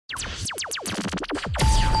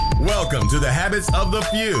Welcome to the Habits of the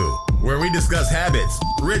Few, where we discuss habits,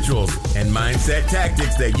 rituals, and mindset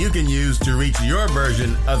tactics that you can use to reach your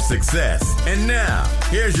version of success. And now,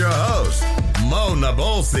 here's your host, Mo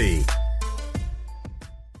Nabulsi.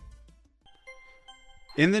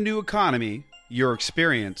 In the new economy, your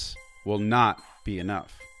experience will not be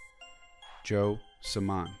enough. Joe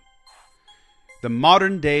Saman, the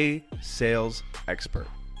modern day sales expert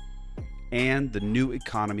and the new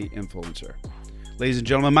economy influencer. Ladies and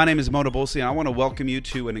gentlemen, my name is Mo Nabulsi, and I want to welcome you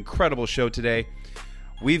to an incredible show today.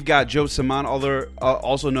 We've got Joe Saman,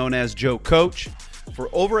 also known as Joe Coach. For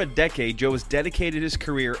over a decade, Joe has dedicated his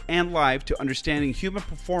career and life to understanding human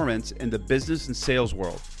performance in the business and sales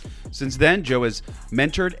world. Since then, Joe has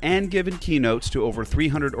mentored and given keynotes to over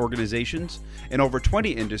 300 organizations in over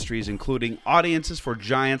 20 industries, including audiences for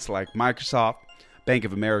giants like Microsoft, Bank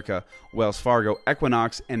of America, Wells Fargo,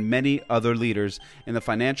 Equinox, and many other leaders in the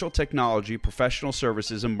financial technology, professional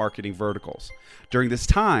services, and marketing verticals. During this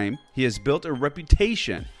time, he has built a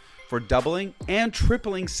reputation for doubling and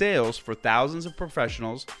tripling sales for thousands of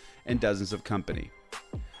professionals and dozens of companies.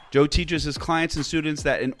 Joe teaches his clients and students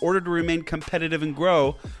that in order to remain competitive and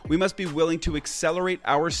grow, we must be willing to accelerate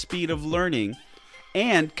our speed of learning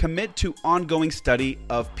and commit to ongoing study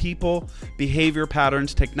of people, behavior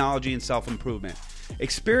patterns, technology, and self-improvement.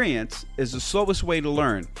 Experience is the slowest way to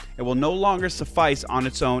learn. It will no longer suffice on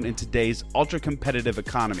its own in today's ultra-competitive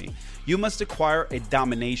economy. You must acquire a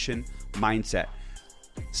domination mindset.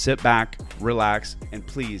 Sit back, relax, and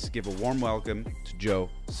please give a warm welcome to Joe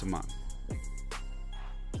Saman.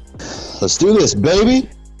 Let's do this, baby.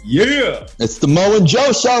 Yeah. It's the Mo and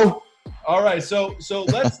Joe show. All right. So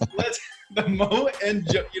let's the Mo and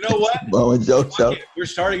Joe. You know what? Mo and Joe show. We're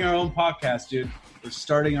starting our own podcast, dude. We're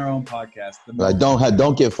starting our own podcast.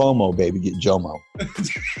 Don't get FOMO, baby. Get JOMO.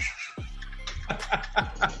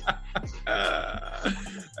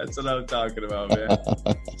 That's what I'm talking about, man.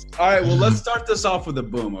 All right. Well, let's start this off with a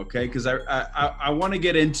boom, okay? Because I want to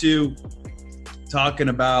get into talking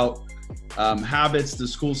about habits, the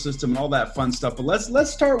school system, and all that fun stuff. But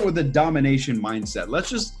let's start with the domination mindset.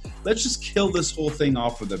 Let's just kill this whole thing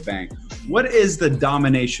off with a bang. What is the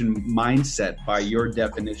domination mindset by your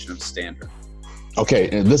definition of standard? Okay,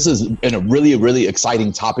 and this is a really, really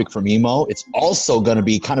exciting topic for me, Mo. It's also going to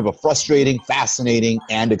be kind of a frustrating, fascinating,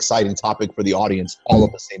 and exciting topic for the audience all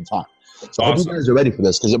at the same time. So I hope you guys are ready for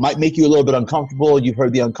this because it might make you a little bit uncomfortable. You've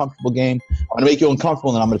heard the uncomfortable game. I'm going to make you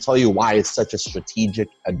uncomfortable, and I'm going to tell you why it's such a strategic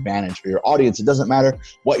advantage for your audience. It doesn't matter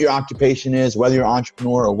what your occupation is, whether you're an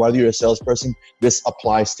entrepreneur or whether you're a salesperson. This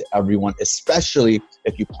applies to everyone, especially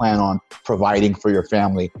if you plan on providing for your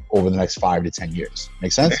family over the next 5 to 10 years.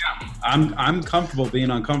 Make sense? Yeah, I'm comfortable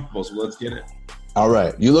being uncomfortable, so let's get it. All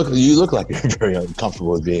right. You look like you're very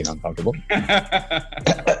uncomfortable with being uncomfortable.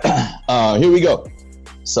 Here we go.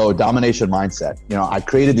 So domination mindset. I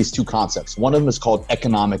created these two concepts. One of them is called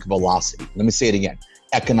economic velocity. Let me say it again.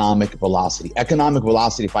 Economic velocity. Economic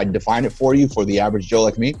velocity, if I define it for you, for the average Joe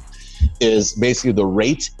like me, is basically the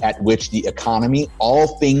rate at which the economy,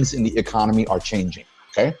 all things in the economy are changing.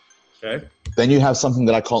 Okay? Okay. Then you have something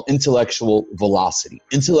that I call intellectual velocity.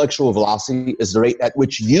 Intellectual velocity is the rate at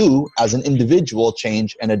which you, as an individual,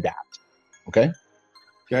 change and adapt. Okay?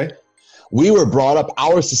 Okay. We were brought up,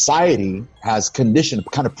 our society has conditioned,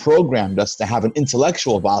 kind of programmed us to have an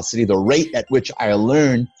intellectual velocity, the rate at which I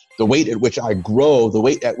learn, the rate at which I grow, the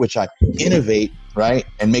rate at which I innovate, right,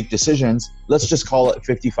 and make decisions. Let's just call it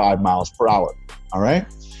 55 miles per hour, all right?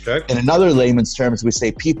 Okay. In another layman's terms, we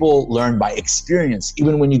say people learn by experience.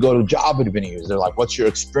 Even when you go to job interviews, they're like, what's your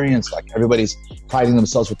experience like? Everybody's priding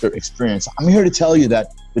themselves with their experience. I'm here to tell you that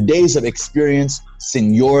the days of experience,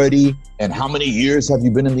 seniority, and how many years have you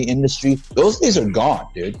been in the industry, those days are gone,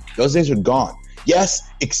 dude. Those days are gone. Yes,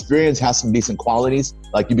 experience has some decent qualities,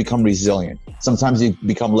 like you become resilient. Sometimes you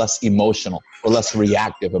become less emotional or less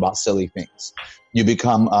reactive about silly things. You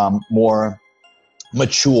become more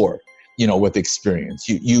mature, with experience.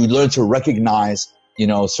 You learn to recognize,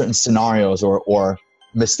 certain scenarios or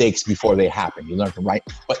mistakes before they happen. You learn to write.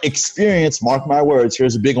 But experience, mark my words,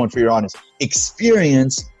 here's a big one for your audience.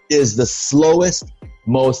 Experience is the slowest,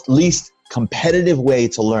 least competitive way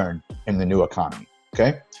to learn in the new economy,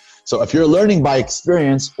 okay? So if you're learning by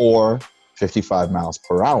experience or 55 miles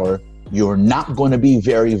per hour, you're not going to be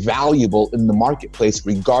very valuable in the marketplace,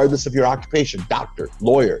 regardless of your occupation: doctor,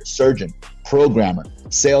 lawyer, surgeon, programmer,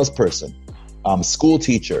 salesperson, school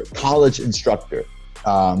teacher, college instructor,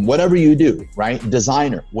 whatever you do, right?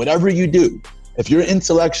 Designer, whatever you do. If your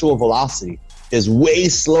intellectual velocity is way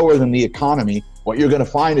slower than the economy, what you're going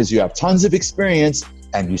to find is you have tons of experience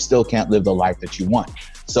and you still can't live the life that you want.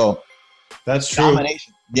 So that's true.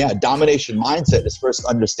 domination mindset is first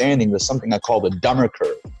understanding there's something I call the Dummer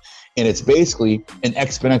curve. And it's basically an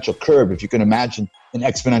exponential curve. If you can imagine, an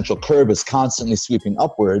exponential curve is constantly sweeping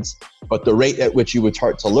upwards, but the rate at which you would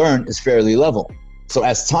start to learn is fairly level. So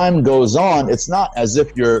as time goes on, it's not as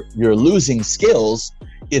if you're losing skills.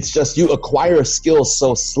 It's just you acquire skills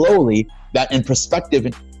so slowly that in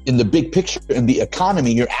perspective, in the big picture, in the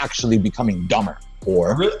economy, you're actually becoming dumber.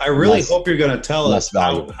 Or I really hope you're going to tell us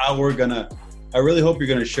how we're going to, I really hope you're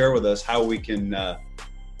going to share with us how we can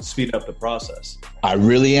speed up the process. I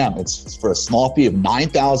really am. It's for a small fee of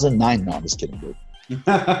 $9,009. No, I'm just kidding, dude.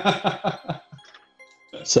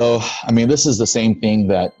 So, I mean, this is the same thing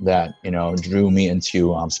that drew me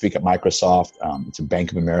into Speak at Microsoft, to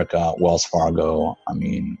Bank of America, Wells Fargo. I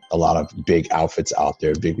mean, a lot of big outfits out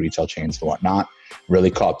there, big retail chains and whatnot,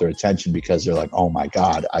 really caught their attention because they're like, oh my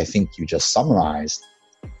God, I think you just summarized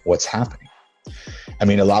what's happening. I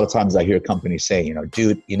mean, a lot of times I hear companies say,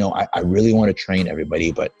 dude, I really want to train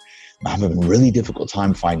everybody, but I'm having a really difficult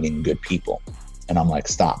time finding good people. And I'm like,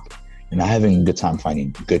 stop. You're not having a good time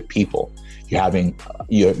finding good people.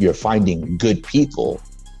 You're finding good people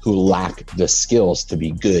who lack the skills to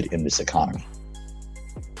be good in this economy.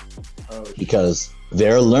 Because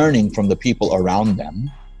they're learning from the people around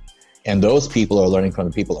them, and those people are learning from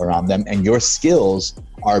the people around them, and your skills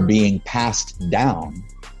are being passed down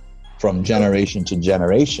from generation to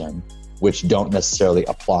generation, which don't necessarily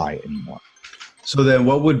apply anymore. So then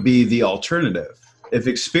what would be the alternative? If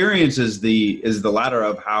experience is the ladder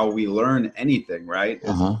of how we learn anything, right?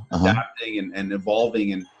 Adapting and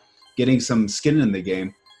evolving and getting some skin in the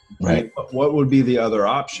game. Right. What would be the other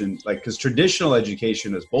option? Like, because traditional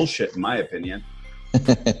education is bullshit, in my opinion.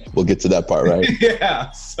 We'll get to that part, right? Yeah.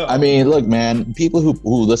 So. I mean, look, man, people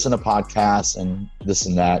who listen to podcasts and this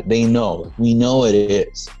and that, they know. We know it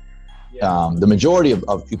is. Yeah. The majority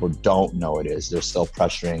of people don't know it is. They're still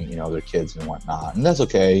pressuring, their kids and whatnot, and that's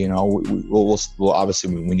okay. We'll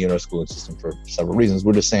obviously we need our schooling system for several reasons.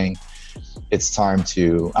 We're just saying it's time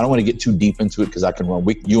to. I don't want to get too deep into it because I can run.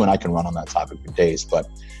 You and I can run on that topic for days. But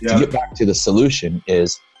to get back to the solution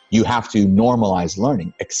is you have to normalize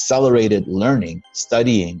learning, accelerated learning,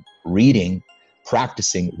 studying, reading,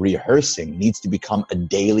 practicing, rehearsing needs to become a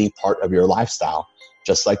daily part of your lifestyle.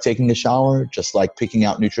 Just like taking a shower, just like picking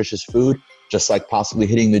out nutritious food, just like possibly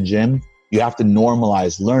hitting the gym, you have to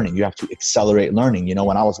normalize learning. You have to accelerate learning.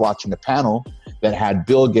 When I was watching a panel that had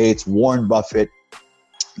Bill Gates, Warren Buffett,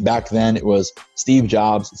 back then it was Steve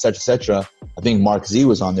Jobs, et cetera, I think Mark Z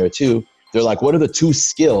was on there too. They're like, what are the 2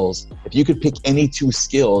 skills? If you could pick any 2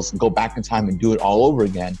 skills and go back in time and do it all over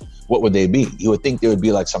again, what would they be? You would think they would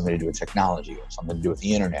be like something to do with technology or something to do with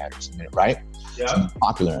the internet or something, right? Yeah. Something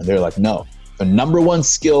popular. And they're like, no. The number 1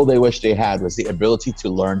 skill they wish they had was the ability to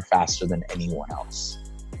learn faster than anyone else.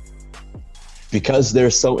 Because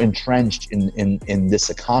they're so entrenched in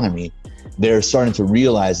this economy, they're starting to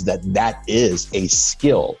realize that is a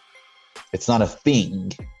skill. It's not a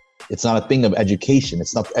thing. It's not a thing of education.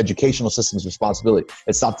 It's not the educational system's responsibility.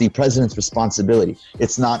 It's not the president's responsibility.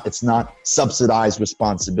 It's not subsidized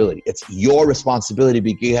responsibility. It's your responsibility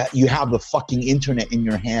because you have the fucking internet in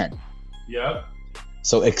your hand. Yeah.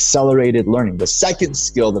 So accelerated learning. The second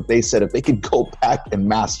skill that they said, if they could go back and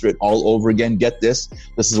master it all over again, get this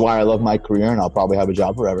is why I love my career and I'll probably have a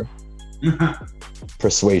job forever.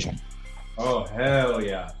 Persuasion. Oh, hell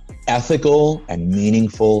yeah. Ethical and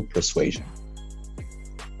meaningful persuasion,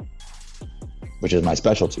 which is my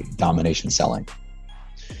specialty, domination selling.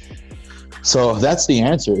 So that's the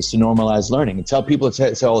answer, is to normalize learning and tell people,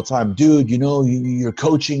 say all the time, dude, you're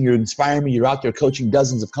coaching, you're inspiring me. You're out there coaching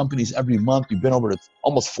dozens of companies every month. You've been over to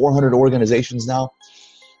almost 400 organizations now.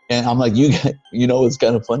 And I'm like, what's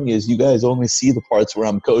kind of funny is you guys only see the parts where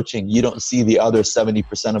I'm coaching. You don't see the other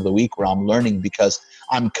 70% of the week where I'm learning, because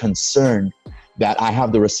I'm concerned that I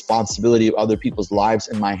have the responsibility of other people's lives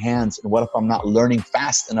in my hands. And what if I'm not learning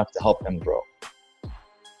fast enough to help them grow?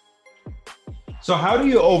 So how do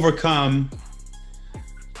you overcome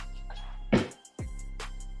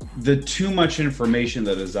the too much information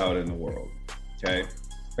that is out in the world? Okay.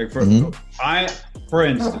 Like for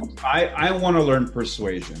instance, I want to learn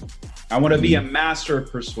persuasion. I want to be a master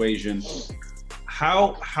of persuasion.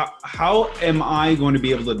 How am I going to be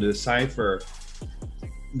able to decipher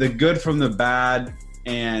the good from the bad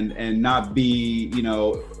and not be,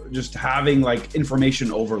 just having like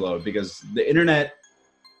information overload, because the internet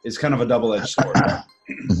is kind of a double-edged sword.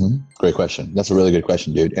 Great question. That's a really good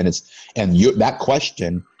question, dude. And that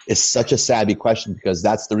question is such a savvy question, because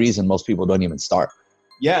that's the reason most people don't even start.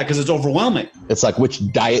 Yeah, because it's overwhelming. It's like,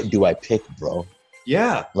 which diet do I pick, bro?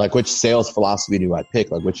 Yeah. Like, which sales philosophy do I pick?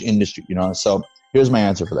 Like, which industry, So here's my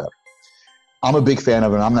answer for that. I'm a big fan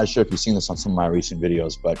of it. I'm not sure if you've seen this on some of my recent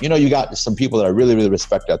videos, but you got some people that I really, really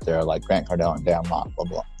respect out there, like Grant Cardone and Dan Lok, blah,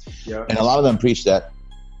 blah. Yeah. And a lot of them preach that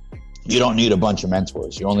you don't need a bunch of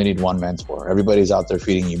mentors. You only need one mentor. Everybody's out there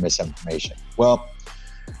feeding you misinformation. Well,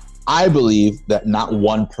 I believe that not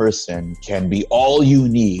one person can be all you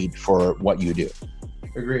need for what you do.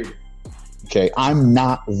 Agreed. Okay. I'm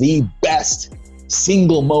not the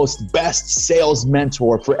single best sales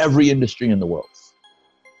mentor for every industry in the world.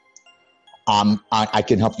 I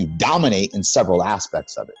can help you dominate in several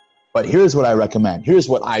aspects of it. But here's what I recommend. Here's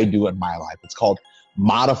what I do in my life. It's called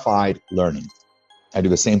modified learning. I do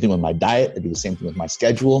the same thing with my diet. I do the same thing with my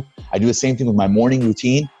schedule. I do the same thing with my morning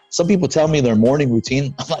routine. Some people tell me their morning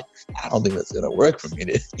routine. I'm like, I don't think that's going to work for me.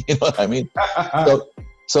 You know what I mean?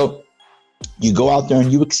 So you go out there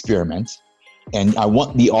and you experiment. And I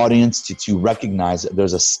want the audience to recognize that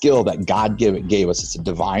there's a skill that God gave us. It's a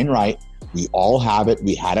divine right. We all have it.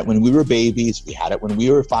 We had it when we were babies. We had it when we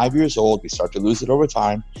were 5 years old. We start to lose it over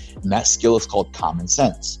time. And that skill is called common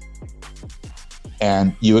sense.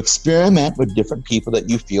 And you experiment with different people that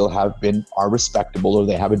you feel are respectable, or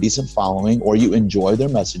they have a decent following, or you enjoy their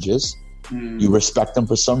messages. You respect them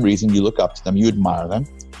for some reason. You look up to them. You admire them.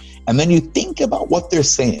 And then you think about what they're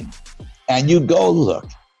saying. And you go, look,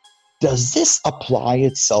 does this apply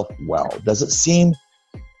itself well? Does it seem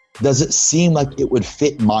like it would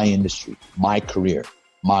fit my industry, my career,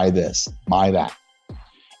 my this, my that?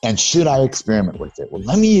 And should I experiment with it? Well,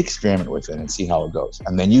 let me experiment with it and see how it goes.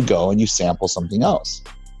 And then you go and you sample something else.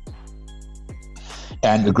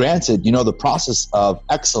 And granted, the process of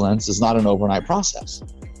excellence is not an overnight process.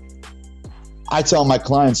 I tell my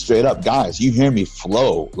clients straight up, guys, you hear me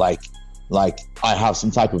flow like I have some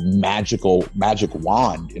type of magic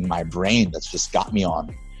wand in my brain that's just got me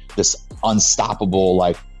on this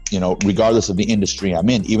unstoppable, regardless of the industry I'm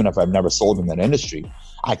in, even if I've never sold in that industry,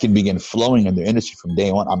 I can begin flowing in the industry from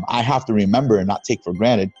day one. I have to remember and not take for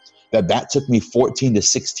granted that took me 14 to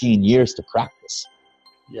 16 years to practice.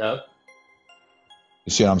 Yep.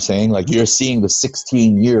 You see what I'm saying? Like, you're seeing the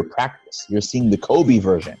 16-year practice. You're seeing the Kobe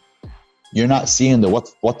version. You're not seeing the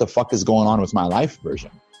what the fuck is going on with my life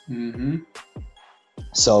version. Mm-hmm.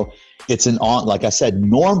 So it's like I said,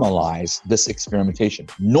 normalize this experimentation,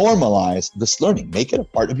 normalize this learning, make it a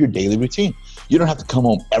part of your daily routine. You don't have to come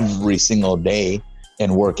home every single day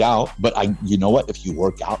and work out, but you know what? If you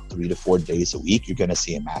work out 3 to 4 days a week, you're going to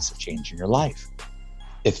see a massive change in your life.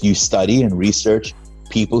 If you study and research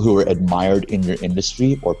people who are admired in your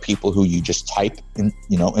industry, or people who you just type in,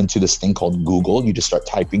 into this thing called Google, you just start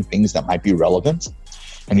typing things that might be relevant,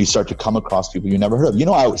 and you start to come across people you never heard of.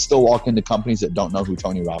 I would still walk into companies that don't know who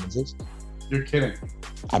Tony Robbins is. You're kidding.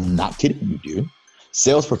 I'm not kidding you, dude.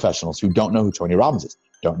 Sales professionals who don't know who Tony Robbins is,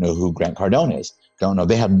 don't know who Grant Cardone is, don't know.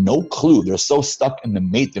 They have no clue. They're so stuck in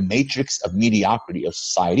the matrix of mediocrity of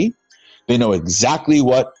society. They know exactly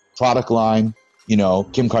what product line,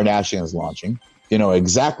 Kim Kardashian is launching. They know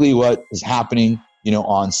exactly what is happening,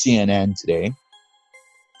 on CNN today.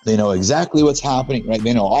 They know exactly what's happening, right?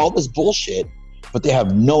 They know all this bullshit, but they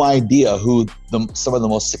have no idea who some of the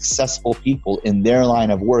most successful people in their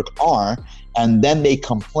line of work are. And then they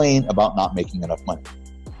complain about not making enough money.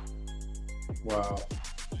 Wow.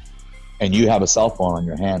 And you have a cell phone on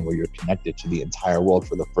your hand where you're connected to the entire world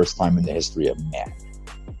for the first time in the history of man.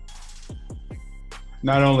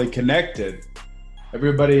 Not only connected,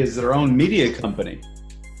 everybody is their own media company.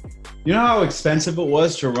 You know how expensive it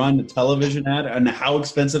was to run a television ad, and how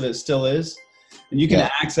expensive it still is? And you can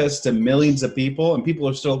access to millions of people, and people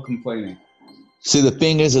are still complaining. See, the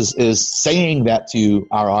thing is saying that to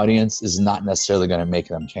our audience is not necessarily going to make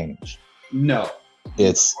them change. No.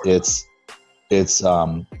 It's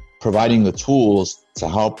providing the tools to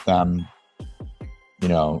help them,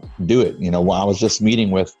 do it. I was just meeting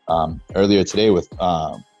with earlier today with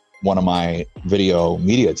one of my video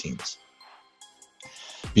media teams,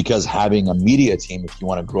 because having a media team, if you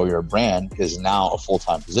want to grow your brand, is now a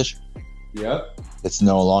full-time position. Yep. It's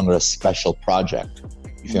no longer a special project.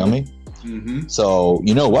 You feel me? Mm-hmm. So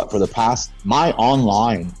you know what? My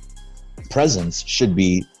online presence should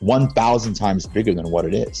be 1,000 times bigger than what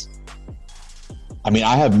it is. I mean,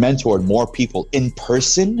 I have mentored more people in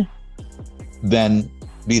person than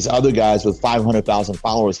these other guys with 500,000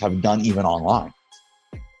 followers have done even online.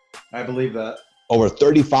 I believe that. Over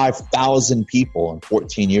 35,000 people in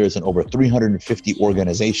 14 years and over 350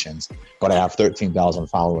 organizations, but I have 13,000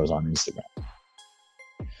 followers on Instagram.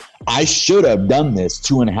 I should have done this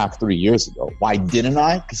 2.5, 3 years ago. Why didn't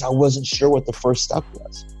I? Because I wasn't sure what the first step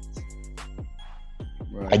was.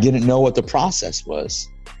 Right. I didn't know what the process was.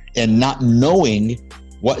 And not knowing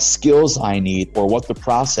what skills I need or what the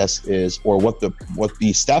process is or what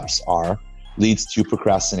the steps are leads to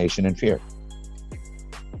procrastination and fear.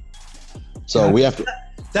 So we have to.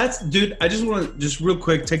 That's, dude, I just want to just real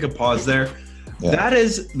quick take a pause there. Yeah. That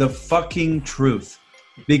is the fucking truth.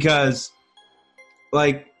 Because,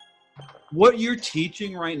 like, what you're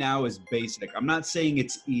teaching right now is basic. I'm not saying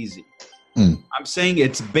it's easy. I'm saying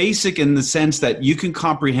it's basic in the sense that you can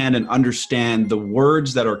comprehend and understand the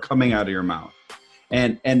words that are coming out of your mouth.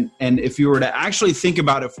 And if you were to actually think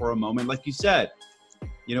about it for a moment, like you said,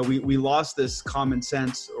 you know, we lost this common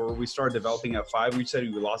sense, or we started developing at 5. We said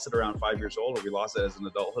we lost it around 5 years old, or we lost it as an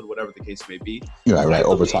adulthood, whatever the case may be. Right,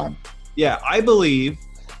 over time. Yeah, I believe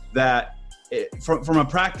that from a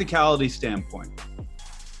practicality standpoint,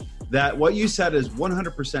 that what you said is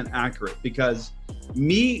 100% accurate, because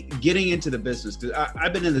me getting into the business, because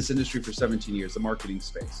I've been in this industry for 17 years, the marketing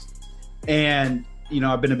space. And, you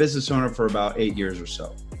know, I've been a business owner for about 8 years or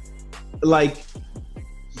so. Like,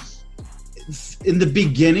 in the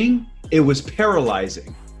beginning, it was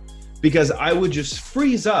paralyzing, because I would just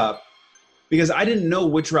freeze up because I didn't know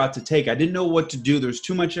which route to take. I didn't know what to do. There's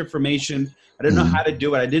too much information. I didn't know how to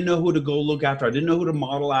do it. I didn't know who to go look after. I didn't know who to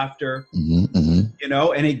model after, you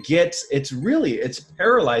know, and it's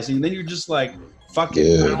paralyzing. And then you're just like, fuck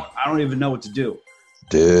it. I don't even know what to do.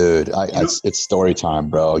 Dude, it's story time,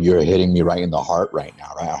 bro. You're hitting me right in the heart right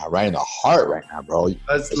now, right in the heart right now, bro.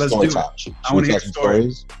 Let's do it. I want to hear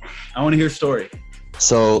stories. I want to hear story.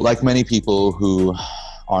 So, like many people who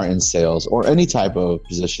are in sales or any type of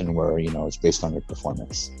position where, you know, it's based on your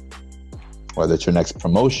performance, whether it's your next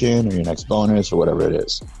promotion or your next bonus or whatever it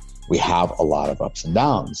is, we have a lot of ups and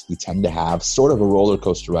downs. We tend to have sort of a roller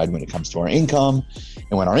coaster ride when it comes to our income.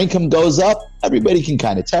 And when our income goes up, everybody can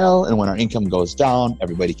kind of tell. And when our income goes down,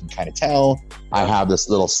 everybody can kind of tell. I have this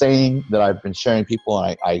little saying that I've been sharing people,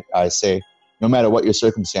 and I say, no matter what your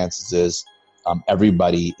circumstances is,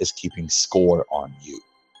 everybody is keeping score on you.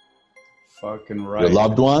 Fucking right. Your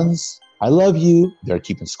loved ones, I love you, they're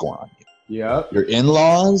keeping score on you. Yeah. Your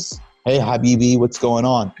in-laws, hey, Habibi, what's going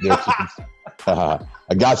on? They're keeping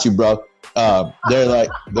I got you, bro.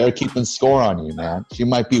 They're keeping score on you, man. She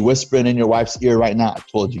might be whispering in your wife's ear right now, I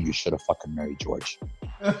told you should have fucking married George.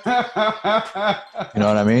 You know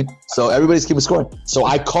what I mean? So everybody's keeping score. So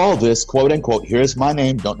I call this, quote unquote, here's my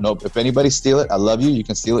name. Don't know if anybody steal it. I love you. You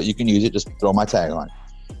can steal it. You can use it. Just throw my tag on it.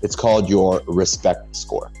 It's called your respect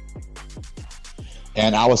score.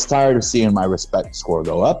 And I was tired of seeing my respect score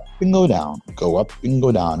go up and go down, go up and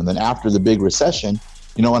go down. And then after the big recession,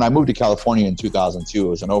 you know, when I moved to California in 2002, it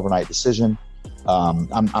was an overnight decision.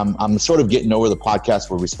 I'm sort of getting over the podcast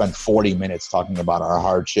where we spend 40 minutes talking about our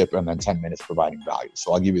hardship and then 10 minutes providing value.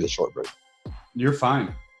 So I'll give you the short version. You're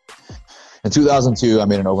fine. In 2002, I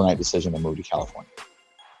made an overnight decision to move to California.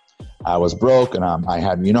 I was broke, and I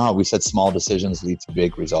had, you know how we said small decisions lead to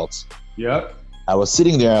big results? Yep. I was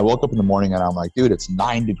sitting there. I woke up in the morning and I'm like, dude, it's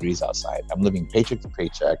 9 degrees outside. I'm living paycheck to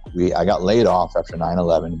paycheck. I got laid off after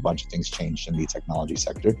 9/11. A bunch of things changed in the technology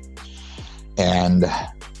sector. And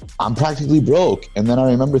I'm practically broke. And then I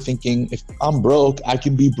remember thinking, if I'm broke, I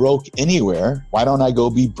can be broke anywhere. Why don't I go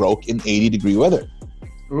be broke in 80-degree weather?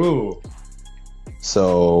 Ooh.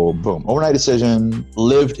 So, boom, overnight decision,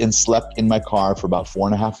 lived and slept in my car for about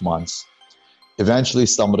 4.5 months. Eventually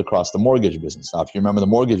stumbled across the mortgage business. Now, if you remember the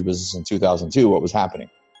mortgage business in 2002, what was happening?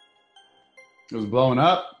 It was blowing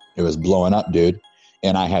up. It was blowing up, dude.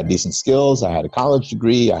 And I had decent skills. I had a college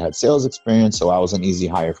degree. I had sales experience. So I was an easy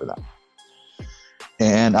hire for them.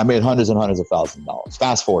 And I made hundreds and hundreds of thousands of dollars.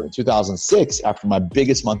 Fast forward in 2006, after my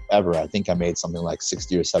biggest month ever, I think I made something like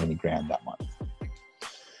 60 or 70 grand that month.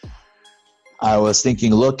 I was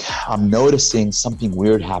thinking, look, I'm noticing something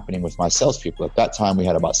weird happening with my salespeople. At that time, we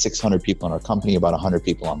had about 600 people in our company, about 100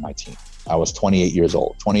 people on my team. I was 28 years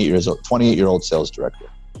old, 28-year-old sales director.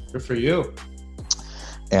 Good for you.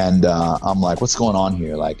 And I'm like, what's going on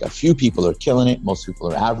here? Like, a few people are killing it. Most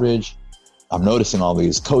people are average. I'm noticing all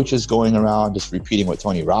these coaches going around, just repeating what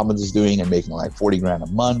Tony Robbins is doing and making like 40 grand a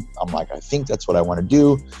month. I'm like, I think that's what I want to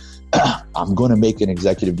do. I'm going to make an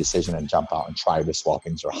executive decision and jump out and try this while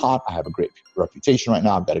things are hot. I have a great reputation right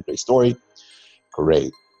now. I've got a great story.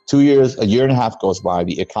 Great. 2 years, a year and a half goes by.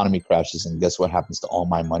 The economy crashes. And guess what happens to all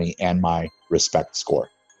my money and my respect score?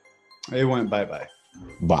 It went bye-bye.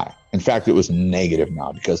 Bye. In fact, it was negative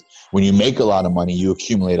now, because when you make a lot of money, you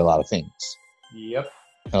accumulate a lot of things. Yep.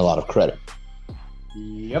 And a lot of credit.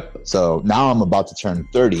 Yep. So now I'm about to turn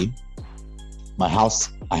 30. My house,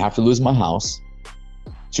 I have to lose my house.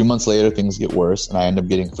 2 months later, things get worse, and I end up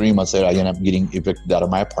getting 3 months later, I end up getting evicted out of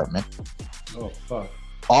my apartment. Oh, fuck.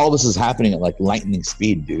 All this is happening at like lightning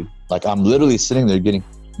speed, dude. Like, I'm literally sitting there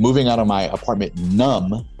moving out of my apartment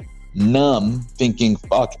numb, thinking,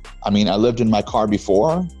 fuck. I mean, I lived in my car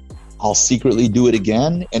before. I'll secretly do it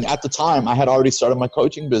again. And at the time, I had already started my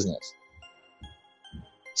coaching business.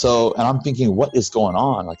 So, and I'm thinking, what is going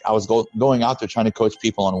on? Like, I was going out there trying to coach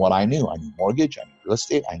people on what I knew. I knew mortgage, I knew real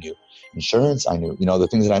estate, I knew insurance, I knew, the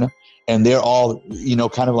things that I know. And they're all,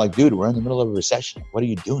 kind of like, dude, we're in the middle of a recession. What are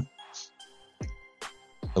you doing?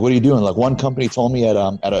 Like, what are you doing? Like, one company told me at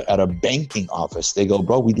a banking office, they go,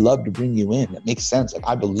 bro, we'd love to bring you in. That makes sense. Like,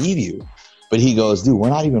 I believe you. But he goes, dude, we're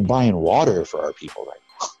not even buying water for our people right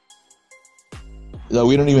now.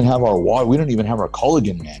 We don't even have our water. We don't even have our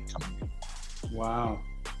Culligan man coming in. Wow.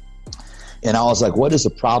 And I was like, what is the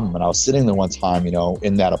problem? And I was sitting there one time,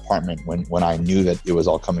 in that apartment when I knew that it was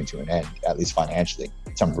all coming to an end, at least financially,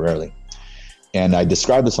 temporarily. And I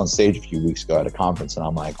described this on stage a few weeks ago at a conference. And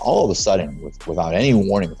I'm like, all of a sudden, without any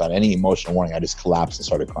warning, without any emotional warning, I just collapsed and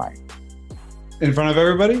started crying. In front of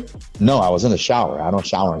everybody? No, I was in the shower. I don't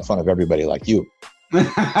shower in front of everybody like you.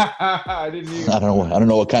 I didn't even. I don't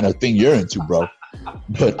know what kind of thing you're into, bro.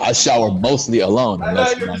 But I shower mostly alone. I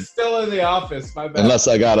thought you were still in the office. My bad. Unless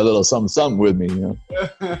I got a little something with me,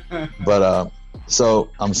 But so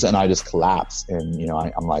I'm saying I just collapsed, and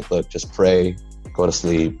I'm like, look, just pray, go to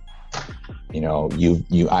sleep.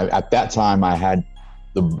 I at that time I had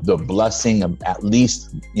the blessing of at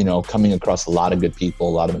least coming across a lot of good people,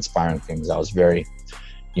 a lot of inspiring things. I was very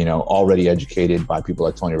already educated by people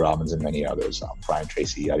like Tony Robbins and many others, Brian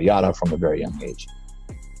Tracy, yada yada, from a very young age.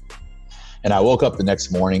 And I woke up the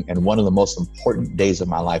next morning, and one of the most important days of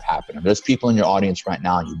my life happened. And there's people in your audience right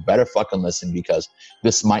now, and you better fucking listen, because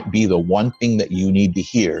this might be the one thing that you need to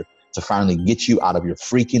hear to finally get you out of your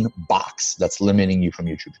freaking box that's limiting you from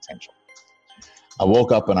your true potential. I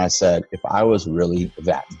woke up and I said, if I was really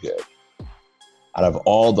that good, out of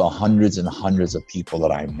all the hundreds and hundreds of people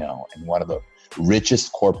that I know in one of the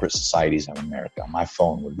richest corporate societies in America, my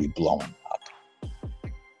phone would be blowing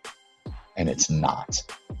up. And it's not.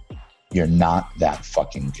 You're not that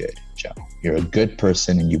fucking good, Joe. You're a good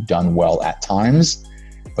person and you've done well at times,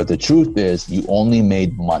 but the truth is you only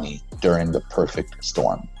made money during the perfect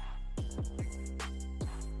storm.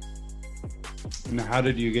 And how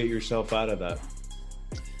did you get yourself out of that?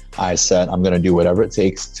 I said, I'm going to do whatever it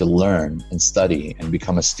takes to learn and study and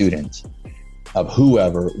become a student of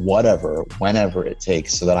whoever, whatever, whenever it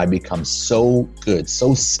takes, so that I become so good,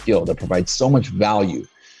 so skilled, that provides so much value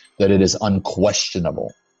that it is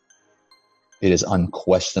unquestionable. It is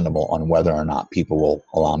unquestionable on whether or not people will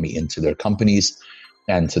allow me into their companies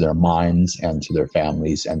and to their minds and to their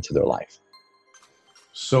families and to their life.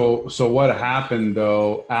 So what happened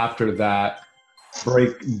though after that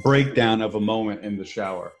breakdown of a moment in the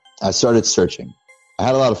shower? I started searching. I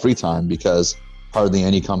had a lot of free time because hardly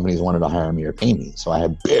any companies wanted to hire me or pay me. So I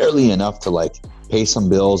had barely enough to pay some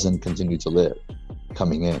bills and continue to live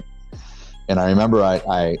coming in. And I remember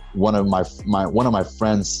one of my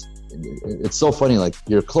friends, it's so funny,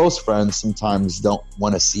 your close friends sometimes don't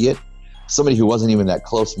want to see it. Somebody who wasn't even that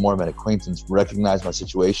close, more of an acquaintance, recognized my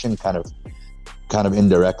situation kind of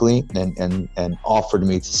indirectly and offered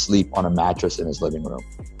me to sleep on a mattress in his living room.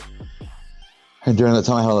 And during the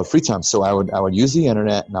time I had a lot of free time, so I would use the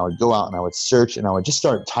internet and I would go out and I would search and I would just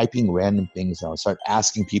start typing random things. And I would start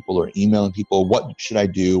asking people or emailing people, what should I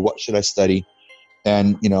do? What should I study?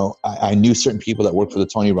 And, I knew certain people that worked for the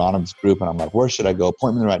Tony Robbins group, and I'm like, where should I go?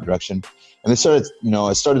 Point me in the right direction. And they started,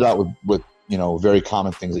 I started out with very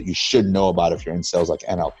common things that you should know about if you're in sales, like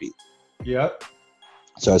NLP. Yep.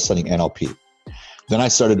 So I was studying NLP. Then I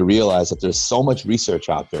started to realize that there's so much research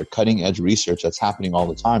out there, cutting edge research that's happening all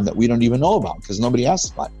the time that we don't even know about because nobody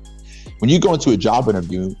asks about it. When you go into a job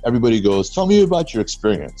interview, everybody goes, tell me about your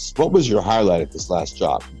experience. What was your highlight at this last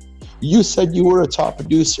job? You said you were a top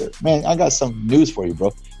producer. Man, I got some news for you,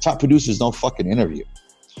 bro. Top producers don't fucking interview.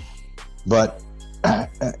 But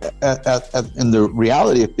in the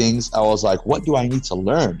reality of things, I was like, what do I need to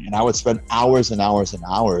learn? And I would spend hours and hours and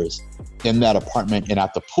hours in that apartment and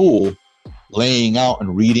at the pool, laying out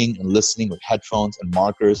and reading and listening with headphones and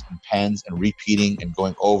markers and pens and repeating and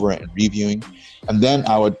going over it and reviewing. And then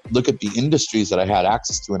I would look at the industries that I had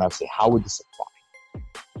access to and I would say, how would this apply?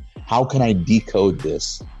 How can I decode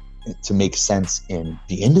this to make sense in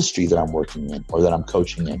the industry that I'm working in or that I'm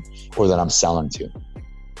coaching in or that I'm selling to?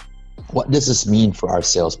 What does this mean for our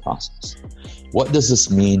sales process? What does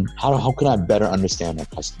this mean? How can I better understand our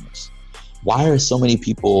customers? Why are so many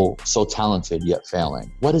people so talented yet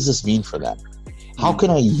failing? What does this mean for them? How can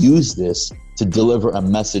I use this to deliver a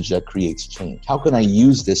message that creates change? How can I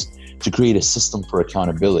use this to create a system for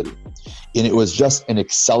accountability? And it was just an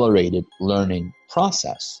accelerated learning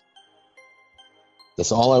process.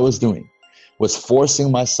 That's all I was doing, was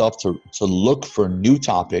forcing myself to look for new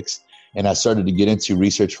topics And I started to get into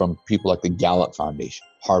research from people like the Gallup Foundation,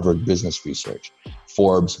 Harvard Business Research,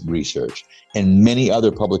 Forbes Research, and many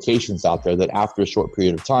other publications out there that after a short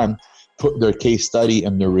period of time put their case study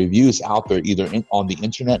and their reviews out there, either on the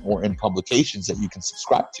internet or in publications that you can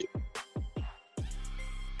subscribe to.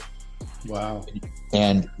 Wow.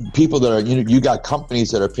 And people that are, you got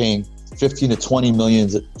companies that are paying $15 to $20 million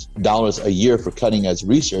a year for cutting edge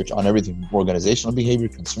research on everything from organizational behavior,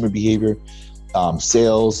 consumer behavior,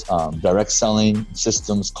 sales, direct selling,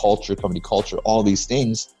 systems, culture, company culture, all these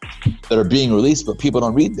things that are being released, but people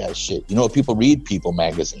don't read that shit. You know what people read? People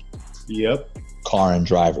magazine. Yep. Car and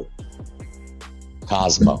Driver,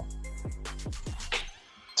 Cosmo,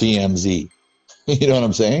 TMZ. You know what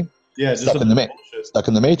I'm saying? Yeah, stuck in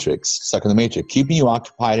the matrix, keeping you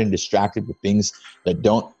occupied and distracted with things that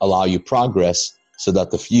don't allow you progress so that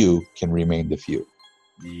the few can remain the few.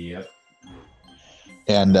 Yep.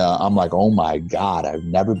 And I'm like, oh my God, I've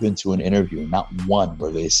never been to an interview, not one,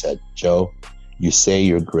 where they said, Joe, you say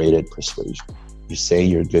you're great at persuasion. You say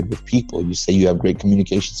you're good with people. You say you have great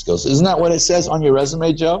communication skills. Isn't that what it says on your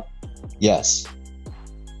resume, Joe? Yes.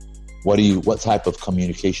 What type of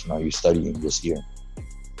communication are you studying this year?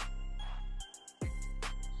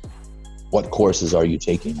 What courses are you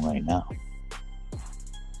taking right now?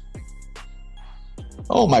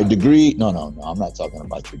 Oh, my degree. No, I'm not talking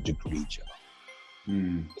about your degree, Joe.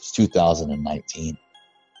 It's 2019.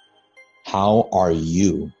 How are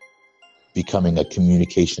you becoming a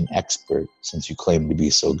communication expert since you claim to be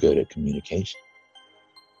so good at communication?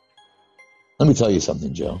 Let me tell you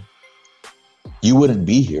something, Joe. You wouldn't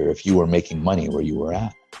be here if you were making money where you were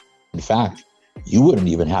at. In fact, you wouldn't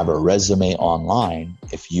even have a resume online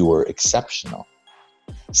if you were exceptional.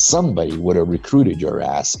 Somebody would have recruited your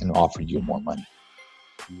ass and offered you more money.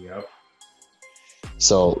 Yep.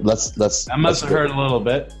 So let's. That must have hurt a little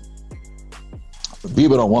bit.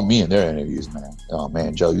 People don't want me in their interviews, man. Oh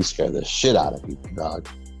man, Joe, you scare the shit out of people, dog.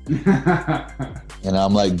 And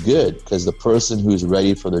I'm like, good, because the person who's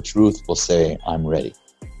ready for the truth will say, I'm ready.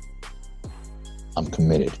 I'm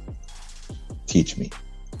committed. Teach me.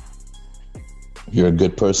 If you're a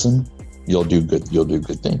good person, you'll do good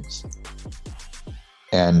things.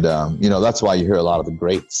 And that's why you hear a lot of the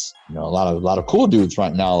greats, a lot of cool dudes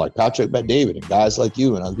right now, like Patrick Bet-David and guys like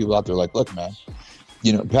you and other people out there like, look, man,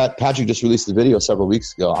 Patrick just released a video several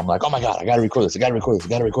weeks ago. I'm like, oh my God, I got to record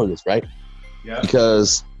this, right? Yeah.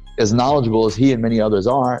 Because as knowledgeable as he and many others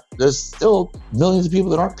are, there's still millions of people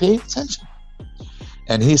that aren't paying attention.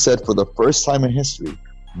 And he said, for the first time in history,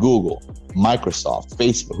 Google, Microsoft,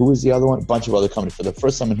 Facebook, who was the other one? A bunch of other companies. For the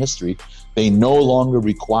first time in history, they no longer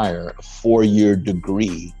require a 4-year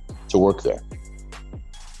degree to work there.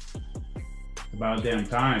 About damn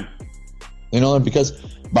time. Because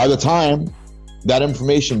by the time that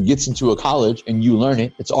information gets into a college and you learn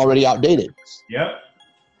it, it's already outdated. Yep.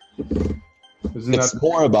 It's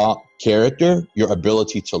more about character, your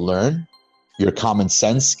ability to learn, your common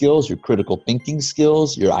sense skills, your critical thinking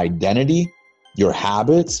skills, your identity, your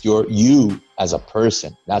habits, you as a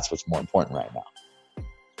person. That's what's more important right now.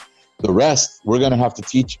 The rest, we're going to have to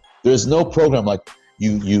teach. There's no program like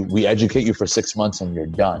we educate you for 6 months and you're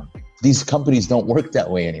done. These companies don't work that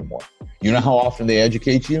way anymore. You know how often they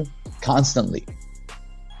educate you? Constantly.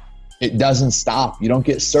 It doesn't stop. You don't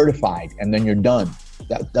get certified and then you're done.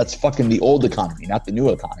 That's fucking the old economy, not the new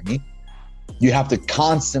economy. You have to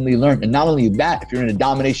constantly learn. And not only that, if you're in a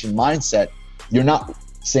domination mindset, you're not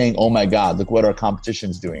saying, oh my God, look what our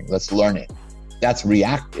competition's doing. Let's learn it. That's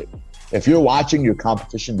reactive. If you're watching your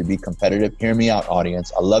competition to be competitive, hear me out,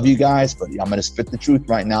 audience. I love you guys, but I'm going to spit the truth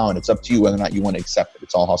right now, and it's up to you whether or not you want to accept it.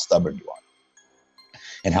 It's all how stubborn you are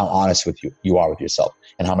and how honest with you are with yourself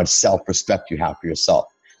and how much self-respect you have for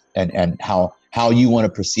yourself and how you want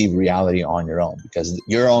to perceive reality on your own, because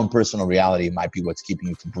your own personal reality might be what's keeping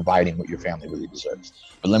you from providing what your family really deserves.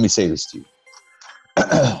 But let me say this to you.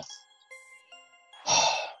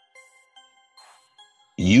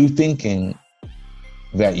 You thinking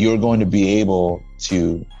that you're going to be able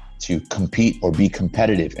to compete or be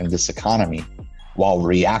competitive in this economy while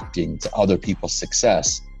reacting to other people's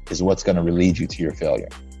success is what's going to lead you to your failure.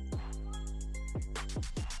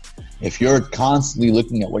 If you're constantly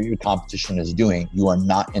looking at what your competition is doing, you are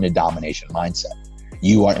not in a domination mindset.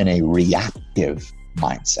 You are in a reactive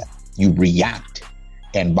mindset. You react.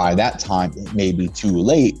 And by that time, it may be too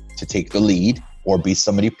late to take the lead or be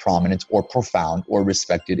somebody prominent or profound or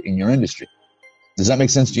respected in your industry. Does that make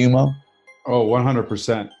sense to you, Mo? Oh,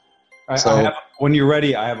 100%. When you're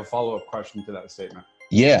ready, I have a follow-up question to that statement.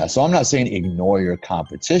 Yeah, so I'm not saying ignore your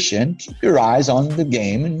competition. Keep your eyes on the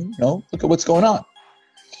game and look at what's going on.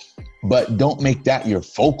 But don't make that your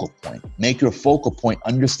focal point. Make your focal point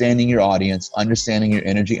understanding your audience, understanding your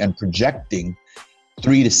energy, and projecting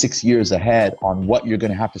 3 to 6 years ahead on what you're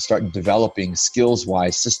going to have to start developing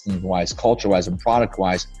skills-wise, systems-wise, culture-wise, and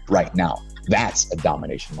product-wise right now. That's a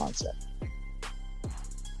domination mindset.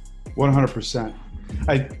 100%.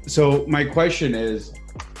 So my question is,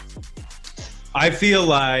 I feel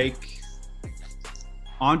like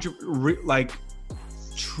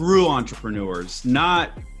true entrepreneurs, not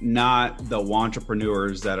the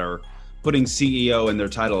entrepreneurs that are putting CEO in their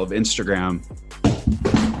title of Instagram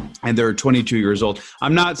and they're 22 years old.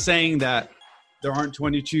 I'm not saying that there aren't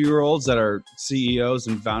 22-year-olds that are CEOs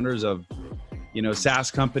and founders of,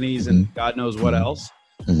 SaaS companies and God knows what else.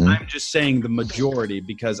 I'm just saying the majority,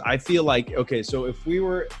 because I feel like, okay, so if we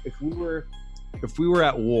were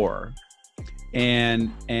at war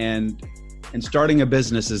and starting a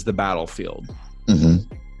business is the battlefield,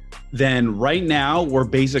 then right now we're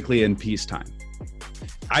basically in peacetime.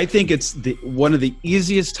 I think it's one of the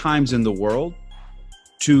easiest times in the world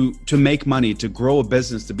to make money, to grow a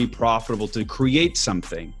business, to be profitable, to create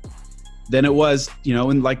something than it was,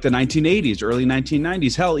 in like the 1980s, early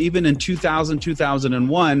 1990s. Hell, even in 2000,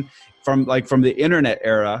 2001, from the internet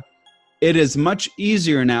era, it is much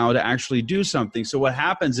easier now to actually do something. So what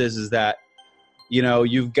happens is that,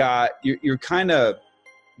 you're kind of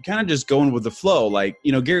just going with the flow. Like,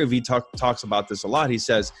 Gary Vee talks about this a lot. He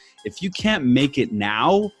says, if you can't make it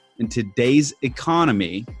now in today's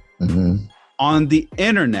economy on the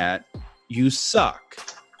internet, you suck.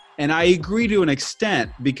 And I agree to an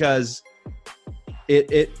extent, because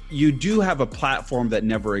you do have a platform that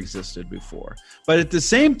never existed before. But at the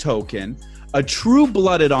same token, a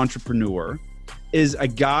true-blooded entrepreneur is a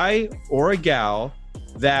guy or a gal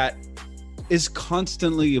that is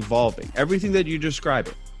constantly evolving. Everything that you describe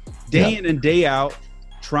it. Day in and day out,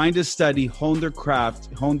 trying to study, hone their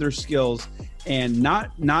craft, hone their skills, and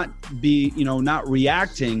not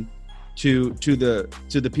reacting to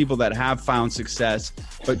the people that have found success,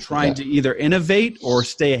 but trying to either innovate or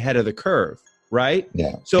stay ahead of the curve, right?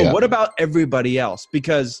 Yeah. So what about everybody else?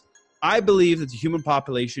 Because I believe that the human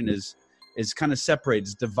population is kind of separated,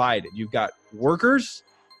 it's divided. You've got workers,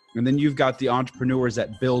 and then you've got the entrepreneurs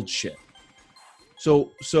that build shit.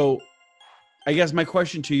 So I guess my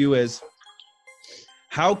question to you is,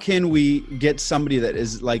 how can we get somebody that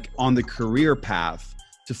is like on the career path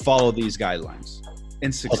to follow these guidelines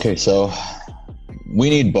and succeed? Okay, so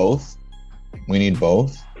we need both.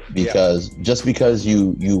 Because just because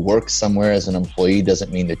you work somewhere as an employee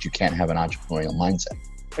doesn't mean that you can't have an entrepreneurial mindset.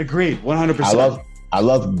 Agreed, 100%. I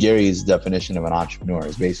love Gary's definition of an entrepreneur.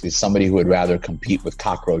 Is basically somebody who would rather compete with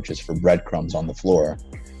cockroaches for breadcrumbs on the floor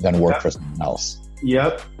than work for someone else.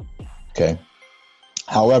 Yep. Okay.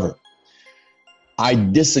 However, I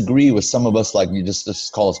disagree with some of us, like you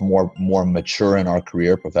just call us more mature in our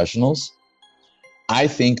career professionals. I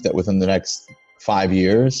think that within the next 5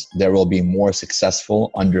 years, there will be more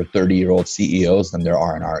successful under 30-year-old CEOs than there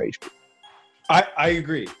are in our age group. I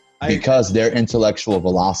agree. Because their intellectual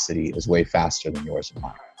velocity is way faster than yours and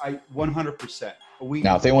mine. 100%.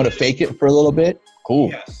 Now, if they want to fake it for a little bit, cool.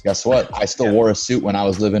 Yes. Guess what? I still wore a suit when I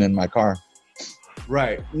was living in my car.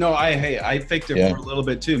 Right. No, I faked it for a little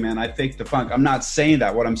bit too, man. I faked the funk. I'm not saying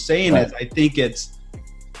that. What I'm saying is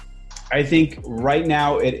I think right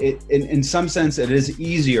now it in some sense it is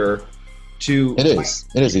easier to It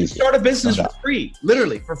is easier. Start a business for free,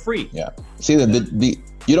 literally for free. Yeah. See, the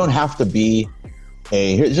you don't have to be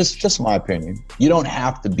just my opinion. You don't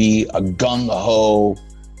have to be a gung-ho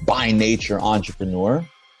by nature entrepreneur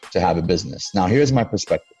to have a business. Now, here's my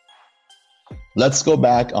perspective. Let's go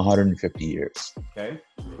back 150 years. Okay.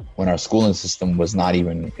 When our schooling system was not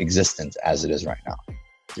even existent as it is right now.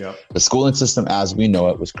 Yeah. The schooling system as we know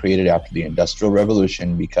it was created after the Industrial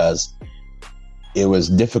Revolution because it was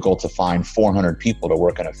difficult to find 400 people to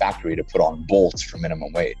work in a factory to put on bolts for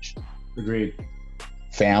minimum wage. Agreed.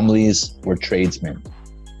 Families were tradesmen.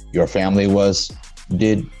 Your family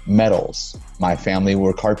did metals. My family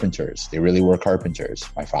were carpenters. They really were carpenters.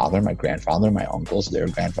 My father, my grandfather, my uncles, their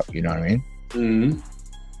grandfather, you know what I mean? Mm-hmm.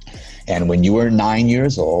 And when you were 9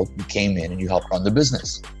 years old, you came in and you helped run the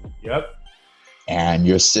business. Yep. And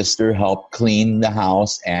your sister helped clean the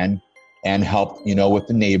house and helped, with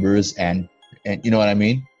the neighbors and you know what I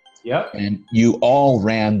mean? Yep. And you all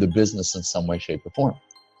ran the business in some way, shape, or form.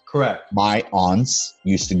 Correct. My aunts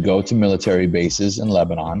used to go to military bases in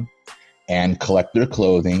Lebanon and collect their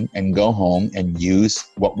clothing and go home and use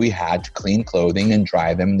what we had to clean clothing and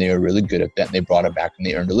dry them. They were really good at that. And they brought it back and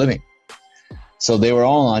they earned a living. So they were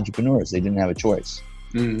all entrepreneurs. They didn't have a choice.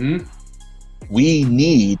 Mm-hmm. we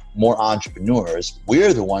need more entrepreneurs.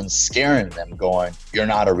 We're the ones scaring them, going, you're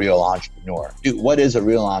not a real entrepreneur. Dude, what is a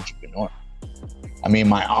real entrepreneur? I mean,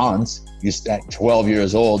 my aunts used to, at 12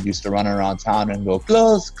 years old, used to run around town and go,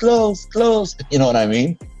 close, close, close. You know what I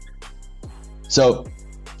mean? So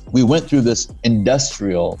we went through this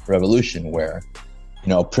industrial revolution where, you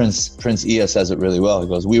know, Prince Ea says it really well. He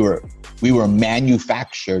goes, we were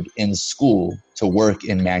manufactured in school to work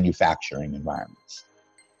in manufacturing environments.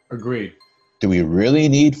 Agreed. Do we really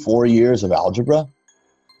need 4 years of algebra?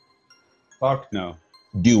 Fuck no.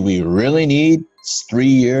 Do we really need 3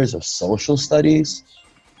 years of social studies?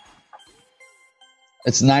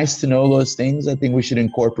 It's nice to know those things. I think we should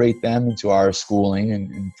incorporate them into our schooling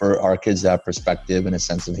and for our kids to have perspective and a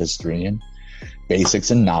sense of history and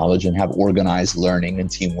basics and knowledge and have organized learning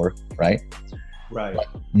and teamwork, right? Right. But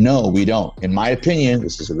no, we don't. In my opinion,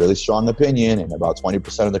 this is a really strong opinion, and about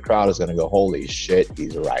 20% of the crowd is going to go, holy shit,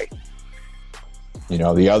 he's right. You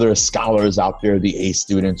know, the other scholars out there, the A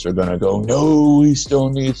students, are going to go, no, we still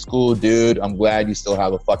need school, dude. I'm glad you still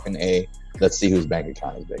have a fucking A. Let's see whose bank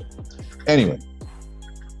account is big. Anyway,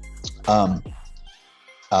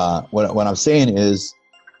 what I'm saying is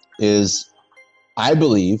I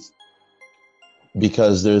believe,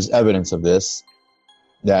 because there's evidence of this,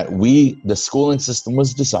 that the schooling system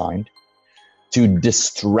was designed to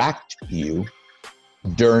distract you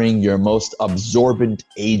during your most absorbent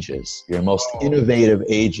ages, your most innovative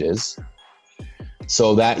ages,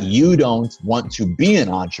 so that you don't want to be an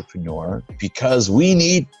entrepreneur because we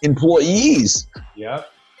need employees. Yep.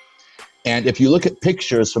 And if you look at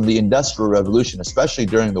pictures from the Industrial Revolution, especially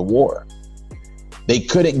during the war, they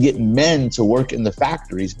couldn't get men to work in the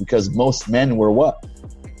factories because most men were what?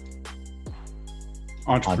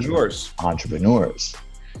 Entrepreneurs.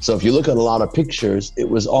 So if you look at a lot of pictures, it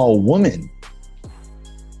was all women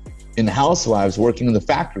and housewives working in the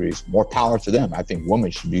factories. More power to them. I think women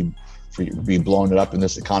should be blowing it up in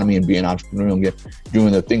this economy and being entrepreneurial and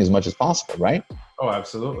doing their thing as much as possible, right? Oh,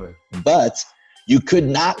 absolutely. But you could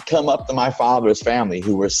not come up to my father's family,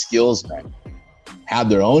 who were skills men, had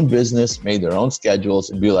their own business, made their own schedules,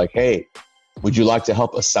 and be like, hey, would you like to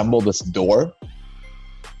help assemble this door?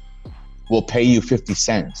 We'll pay you 50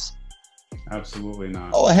 cents. Absolutely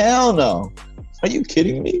not. Oh, hell no. Are you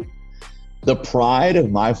kidding me? The pride of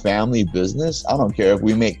my family business, I don't care if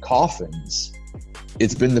we make coffins.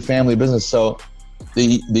 It's been the family business. So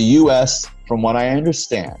the U.S., from what I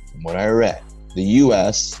understand, from what I read, the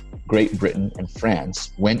U.S., Great Britain, and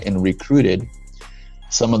France went and recruited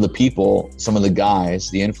some of the people, some of the guys,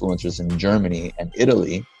 the influencers in Germany and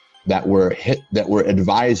Italy that were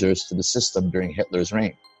advisors to the system during Hitler's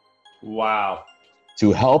reign. Wow.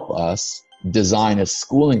 To help us design a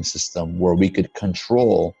schooling system where we could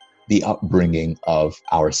control the upbringing of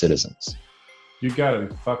our citizens. You gotta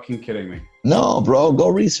be fucking kidding me. No, bro, go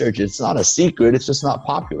research it. It's not a secret. It's just not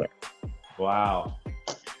popular. Wow.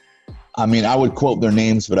 I mean, I would quote their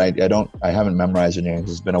names, but I haven't memorized their names.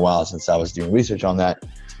 It's been a while since I was doing research on that.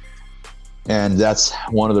 And that's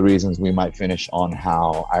one of the reasons we might finish on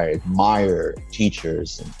how I admire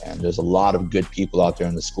teachers. And there's a lot of good people out there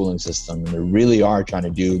in the schooling system, and they really are trying to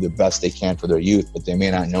do the best they can for their youth, but they may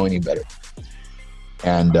not know any better.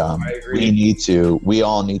 And we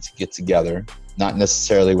all need to get together, not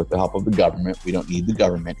necessarily with the help of the government. We don't need the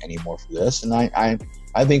government anymore for this. And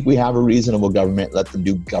I think we have a reasonable government. Let them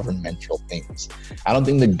do governmental things. I don't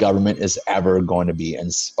think the government is ever going to be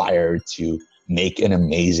inspired to make an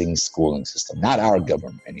amazing schooling system. Not our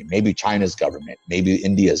government. Maybe China's government, maybe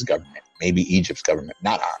India's government, maybe Egypt's government,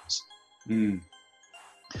 not ours.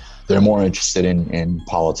 They're more interested in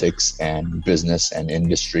politics and business and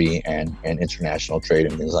industry and international trade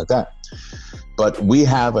and things like that. But we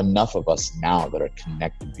have enough of us now that are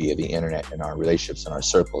connected via the internet in our relationships and our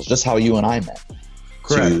circles, just how you and I met.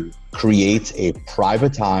 Correct. To create a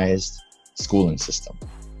privatized schooling system.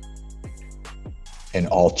 An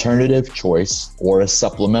alternative choice or a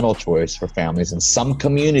supplemental choice for families. And some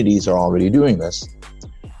communities are already doing this.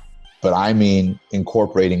 But I mean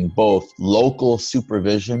incorporating both local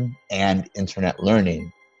supervision and internet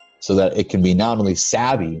learning so that it can be not only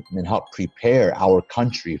savvy and help prepare our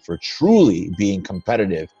country for truly being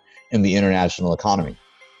competitive in the international economy,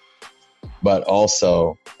 but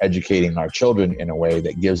also educating our children in a way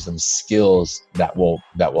that gives them skills that will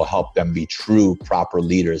help them be true, proper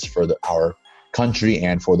leaders for our country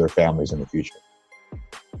and for their families in the future.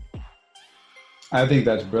 I think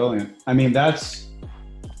that's brilliant. I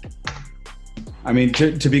mean,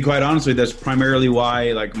 to be quite honest with you, that's primarily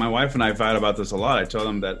why, like, my wife and I fight about this a lot. I tell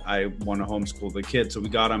them that I want to homeschool the kids. So we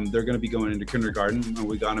got them, they're going to be going into kindergarten, and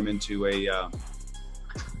we got them into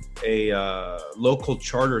a local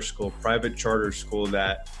charter school, private charter school,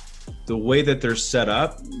 that the way that they're set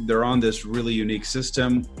up, they're on this really unique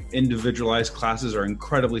system. Individualized classes are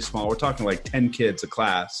incredibly small. We're talking like 10 kids a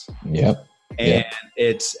class. Yep.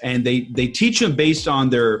 And they teach them based on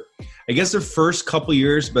their first couple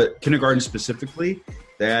years, but kindergarten specifically,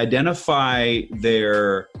 they identify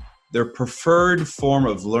their preferred form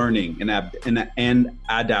of learning and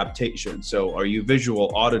adaptation. So are you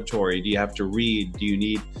visual, auditory? Do you have to read? Do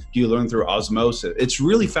you learn through osmosis? It's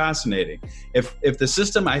really fascinating. If the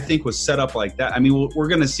system, I think, was set up like that, I mean, we're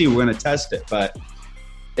going to test it, but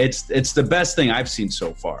it's the best thing I've seen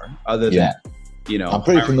so far, other than, I'm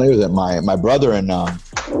pretty familiar with it. My brother,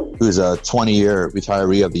 who's a 20-year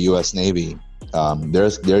retiree of the U.S. Navy,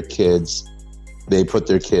 their kids, they put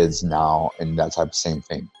their kids now in that type of same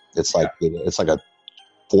thing. It's like a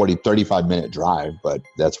 35-minute drive, but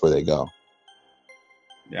that's where they go.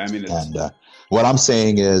 Yeah, I mean, and what I'm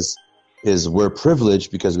saying is we're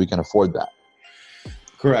privileged because we can afford that.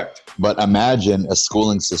 Correct. But imagine a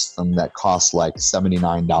schooling system that costs like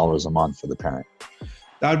 $79 a month for the parent.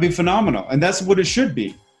 That would be phenomenal. And that's what it should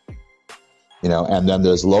be. And then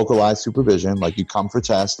there's localized supervision, like you come for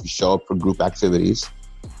tests, you show up for group activities,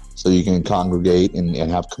 so you can congregate and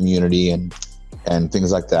have community and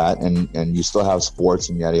things like that. And you still have sports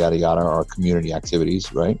and yada, yada, yada, or community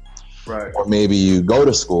activities, right? Right. Or maybe you go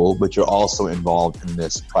to school, but you're also involved in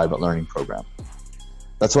this private learning program.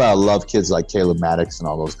 That's why I love kids like Caleb Maddox and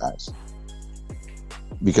all those guys,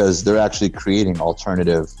 because they're actually creating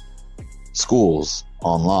alternative schools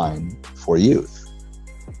online for youth.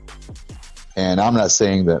 And I'm not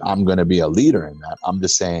saying that I'm going to be a leader in that. I'm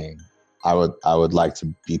just saying I would like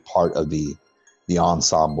to be part of the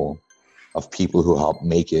ensemble of people who help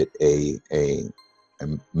make it a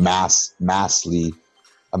basically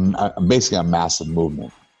a massive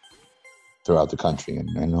movement throughout the country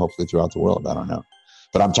and hopefully throughout the world. I don't know.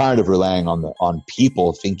 But I'm tired of relying on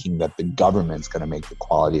people thinking that the government's going to make the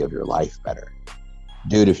quality of your life better.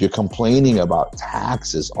 Dude, if you're complaining about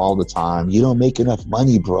taxes all the time, you don't make enough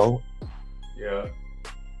money, bro. Yeah.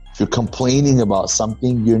 If you're complaining about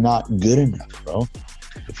something, you're not good enough, bro.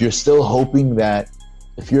 If you're still hoping that,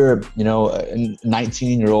 if you're, a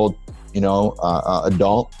 19-year-old,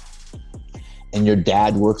 adult, and your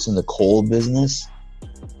dad works in the coal business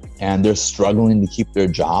and they're struggling to keep their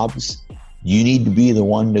jobs, you need to be the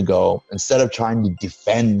one to go, instead of trying to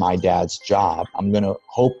defend my dad's job, I'm going to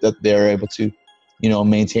hope that they're able to,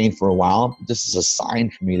 maintain for a while. This is a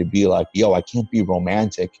sign for me to be like, yo, I can't be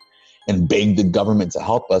romantic and beg the government to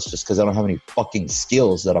help us just because I don't have any fucking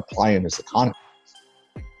skills that apply in this economy.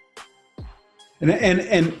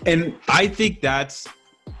 And I think that's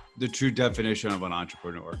the true definition of an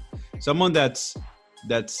entrepreneur. Someone that's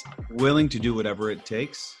willing to do whatever it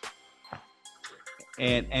takes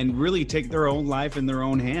and really take their own life in their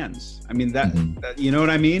own hands. I mean, that you know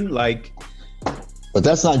what I mean? Like, but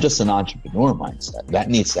that's not just an entrepreneur mindset. That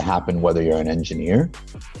needs to happen whether you're an engineer,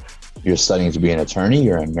 you're studying to be an attorney,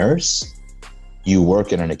 you're a nurse, you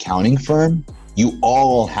work in an accounting firm. You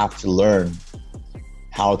all have to learn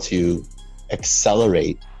how to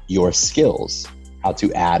accelerate your skills, how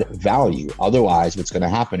to add value. Otherwise, what's going to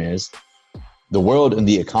happen is the world and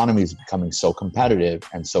the economy is becoming so competitive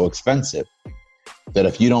and so expensive that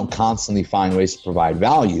if you don't constantly find ways to provide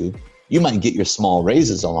value, you might get your small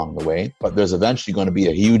raises along the way, but there's eventually going to be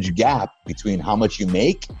a huge gap between how much you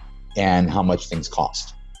make and how much things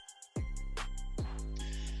cost.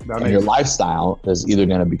 And your lifestyle is either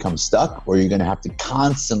going to become stuck or you're going to have to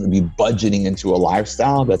constantly be budgeting into a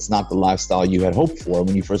lifestyle that's not the lifestyle you had hoped for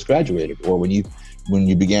when you first graduated or when you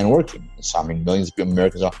began working. So, I mean, millions of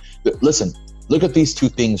Americans are. Listen, look at these two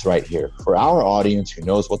things right here. For our audience who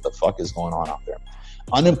knows what the fuck is going on out there,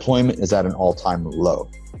 unemployment is at an all-time low.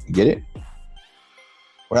 You get it?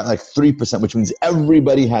 We're at like 3%, which means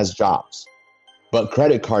everybody has jobs. But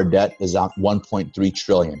credit card debt is at 1.3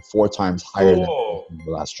 trillion, 4 times higher than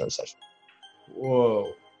the last recession.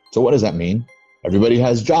 Whoa. So what does that mean? Everybody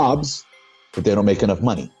has jobs, but they don't make enough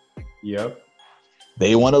money. Yep.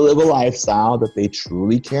 They want to live a lifestyle that they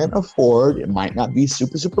truly can't afford. It might not be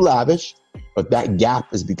super, super lavish, but that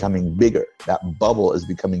gap is becoming bigger. That bubble is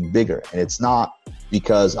becoming bigger. And it's not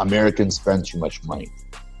because Americans spend too much money.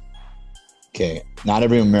 Okay, not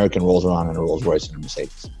every American rolls around in a Rolls Royce and a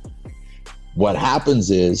Mercedes. What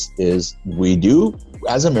happens is we do,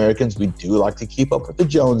 as Americans, we do like to keep up with the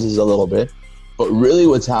Joneses a little bit, but really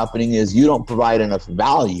what's happening is you don't provide enough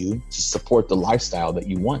value to support the lifestyle that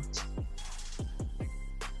you want.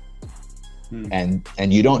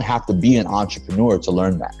 And you don't have to be an entrepreneur to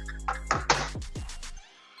learn that.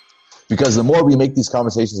 Because the more we make these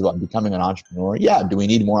conversations about becoming an entrepreneur, yeah, do we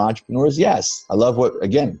need more entrepreneurs? Yes. I love what,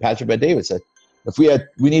 again, Patrick Bet-David said. If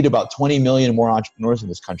we need about 20 million more entrepreneurs in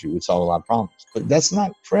this country, we'd solve a lot of problems. But that's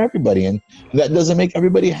not for everybody. And that doesn't make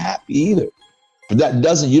everybody happy either. But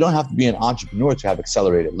you don't have to be an entrepreneur to have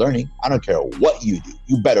accelerated learning. I don't care what you do.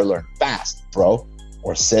 You better learn fast, bro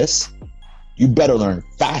or sis. You better learn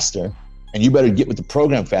faster, and you better get with the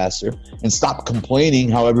program faster and stop complaining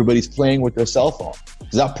how everybody's playing with their cell phone.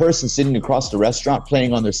 Because that person sitting across the restaurant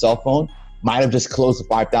playing on their cell phone might have just closed a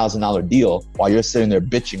 $5,000 deal while you're sitting there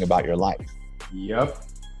bitching about your life. Yep.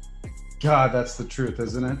 God, that's the truth,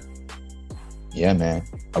 isn't it? Yeah, man.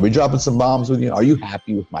 Are we dropping some bombs with you? Are you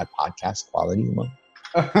happy with my podcast quality, Mo?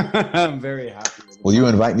 I'm very happy with it. Will you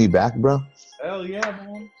invite me back, bro? Hell yeah,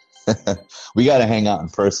 man. We got to hang out in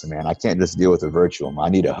person, man. I can't just deal with the virtual. I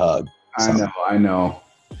need a hug. I know.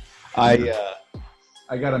 I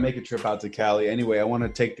got to make a trip out to Cali. Anyway, I want to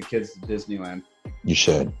take the kids to Disneyland. You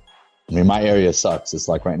should. I mean, my area sucks. It's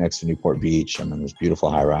like right next to Newport Beach. I mean, there's beautiful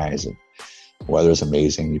high rise and weather's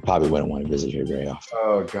amazing. You probably wouldn't want to visit here very often.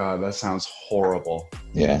 Oh God, that sounds horrible.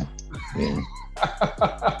 Yeah.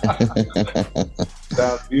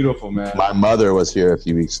 Sounds beautiful, man. My mother was here a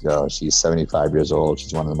few weeks ago. She's 75 years old.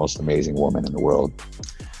 She's one of the most amazing women in the world.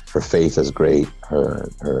 Her faith is great.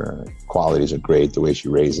 Her qualities are great. The way she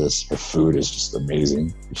raises, her food is just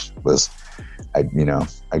amazing. I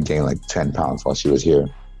gained like 10 pounds while she was here.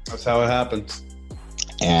 That's how it happens.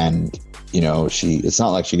 And it's not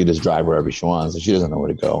like she could just drive wherever she wants. She doesn't know where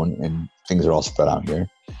to go, and things are all spread out here.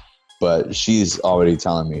 But she's already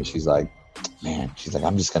telling me, she's like,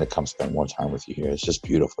 I'm just going to come spend more time with you here. It's just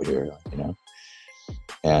beautiful here,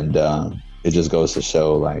 And it just goes to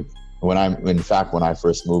show, like, when I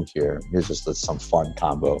first moved here, here's just some fun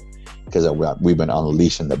combo, because we've been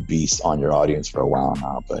unleashing the beast on your audience for a while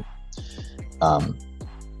now. But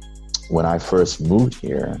when I first moved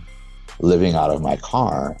here, living out of my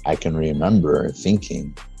car, I can remember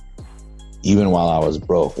thinking, even while I was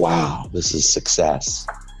broke, wow, this is success.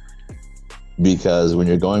 Because when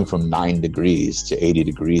you're going from 9 degrees to 80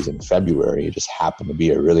 degrees in February, it just happened to be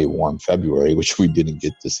a really warm February, which we didn't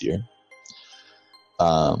get this year.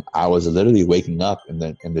 I was literally waking up in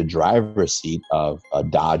the driver's seat of a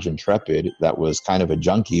Dodge Intrepid that was kind of a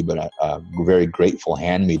junkie, but a very grateful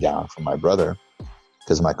hand-me-down from my brother,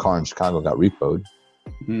 because my car in Chicago got repoed.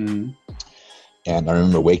 Mm-hmm. And I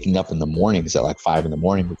remember waking up in the mornings at like 5 a.m.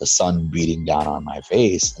 with the sun beating down on my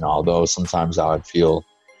face. And although sometimes I would feel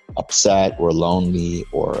upset or lonely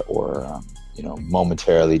or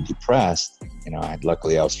momentarily depressed,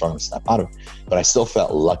 luckily I was strong to snap out of it, but I still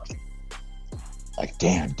felt lucky. Like,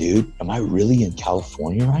 damn, dude, am I really in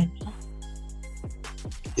California right now?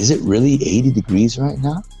 Is it really 80 degrees right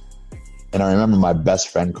now? And I remember my best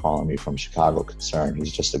friend calling me from Chicago Concern.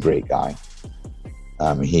 He's just a great guy.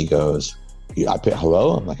 He goes,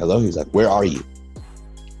 hello? I'm like, hello? He's like, where are you?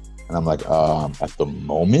 And I'm like, at the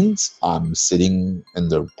moment, I'm sitting in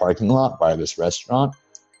the parking lot by this restaurant.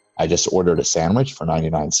 I just ordered a sandwich for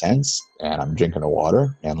 99 cents, and I'm drinking a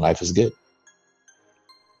water, and life is good.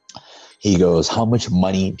 He goes, how much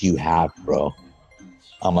money do you have, bro?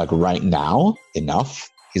 I'm like, right now, enough.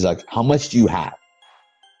 He's like, how much do you have?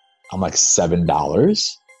 I'm like,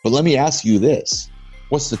 $7. But let me ask you this.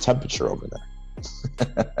 What's the temperature over there?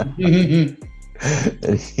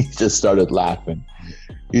 And he just started laughing.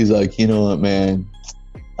 He's like, you know what, man?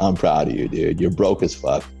 I'm proud of you, dude. You're broke as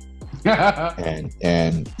fuck.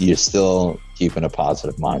 and you're still keeping a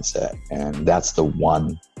positive mindset. And that's the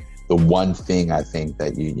one thing I think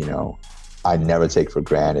that I never take for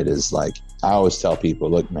granted is, like, I always tell people,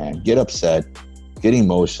 look, man, get upset, get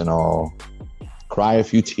emotional, cry a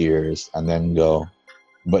few tears, and then go,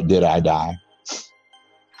 but did I die?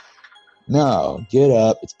 No, get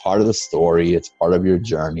up. It's part of the story. It's part of your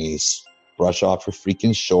journeys. Brush off your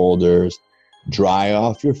freaking shoulders, dry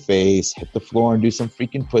off your face, hit the floor and do some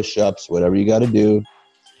freaking push-ups, whatever you got to do.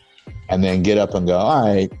 And then get up and go, all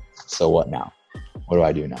right, so what now? What do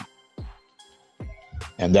I do now?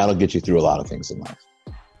 And that'll get you through a lot of things in life.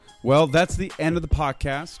 Well, that's the end of the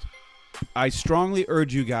podcast. I strongly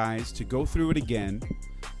urge you guys to go through it again,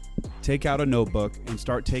 take out a notebook, and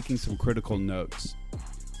start taking some critical notes.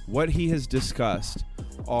 What he has discussed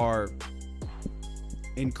are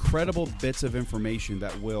incredible bits of information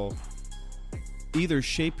that will either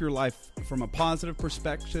shape your life from a positive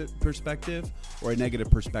perspective or a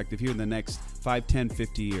negative perspective here in the next 5, 10,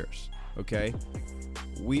 50 years. Okay?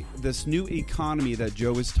 This new economy that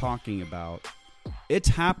Joe is talking about, it's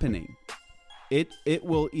happening. It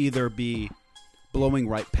will either be blowing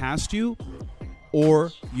right past you,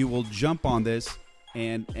 or you will jump on this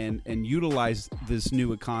and utilize this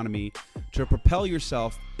new economy to propel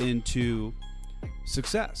yourself into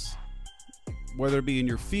success, whether it be in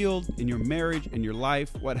your field, in your marriage, in your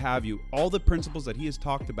life, what have you. All the principles that he has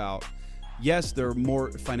talked about, yes, they're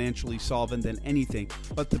more financially solvent than anything,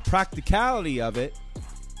 but the practicality of it,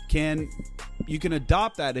 you can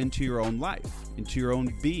adopt that into your own life, into your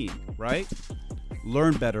own being, right?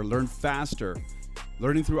 Learn better, learn faster.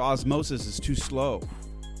 Learning through osmosis is too slow.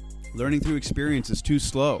 Learning through experience is too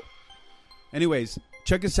slow. Anyways,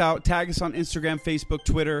 check us out. Tag us on Instagram, Facebook,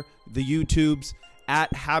 Twitter, the YouTubes,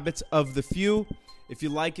 at Habits of the Few. If you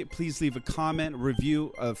like it, please leave a comment,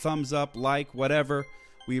 review, a thumbs up, like, whatever.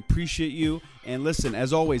 We appreciate you. And listen,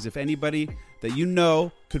 as always, if anybody that you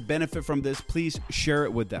know could benefit from this, please share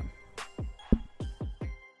it with them.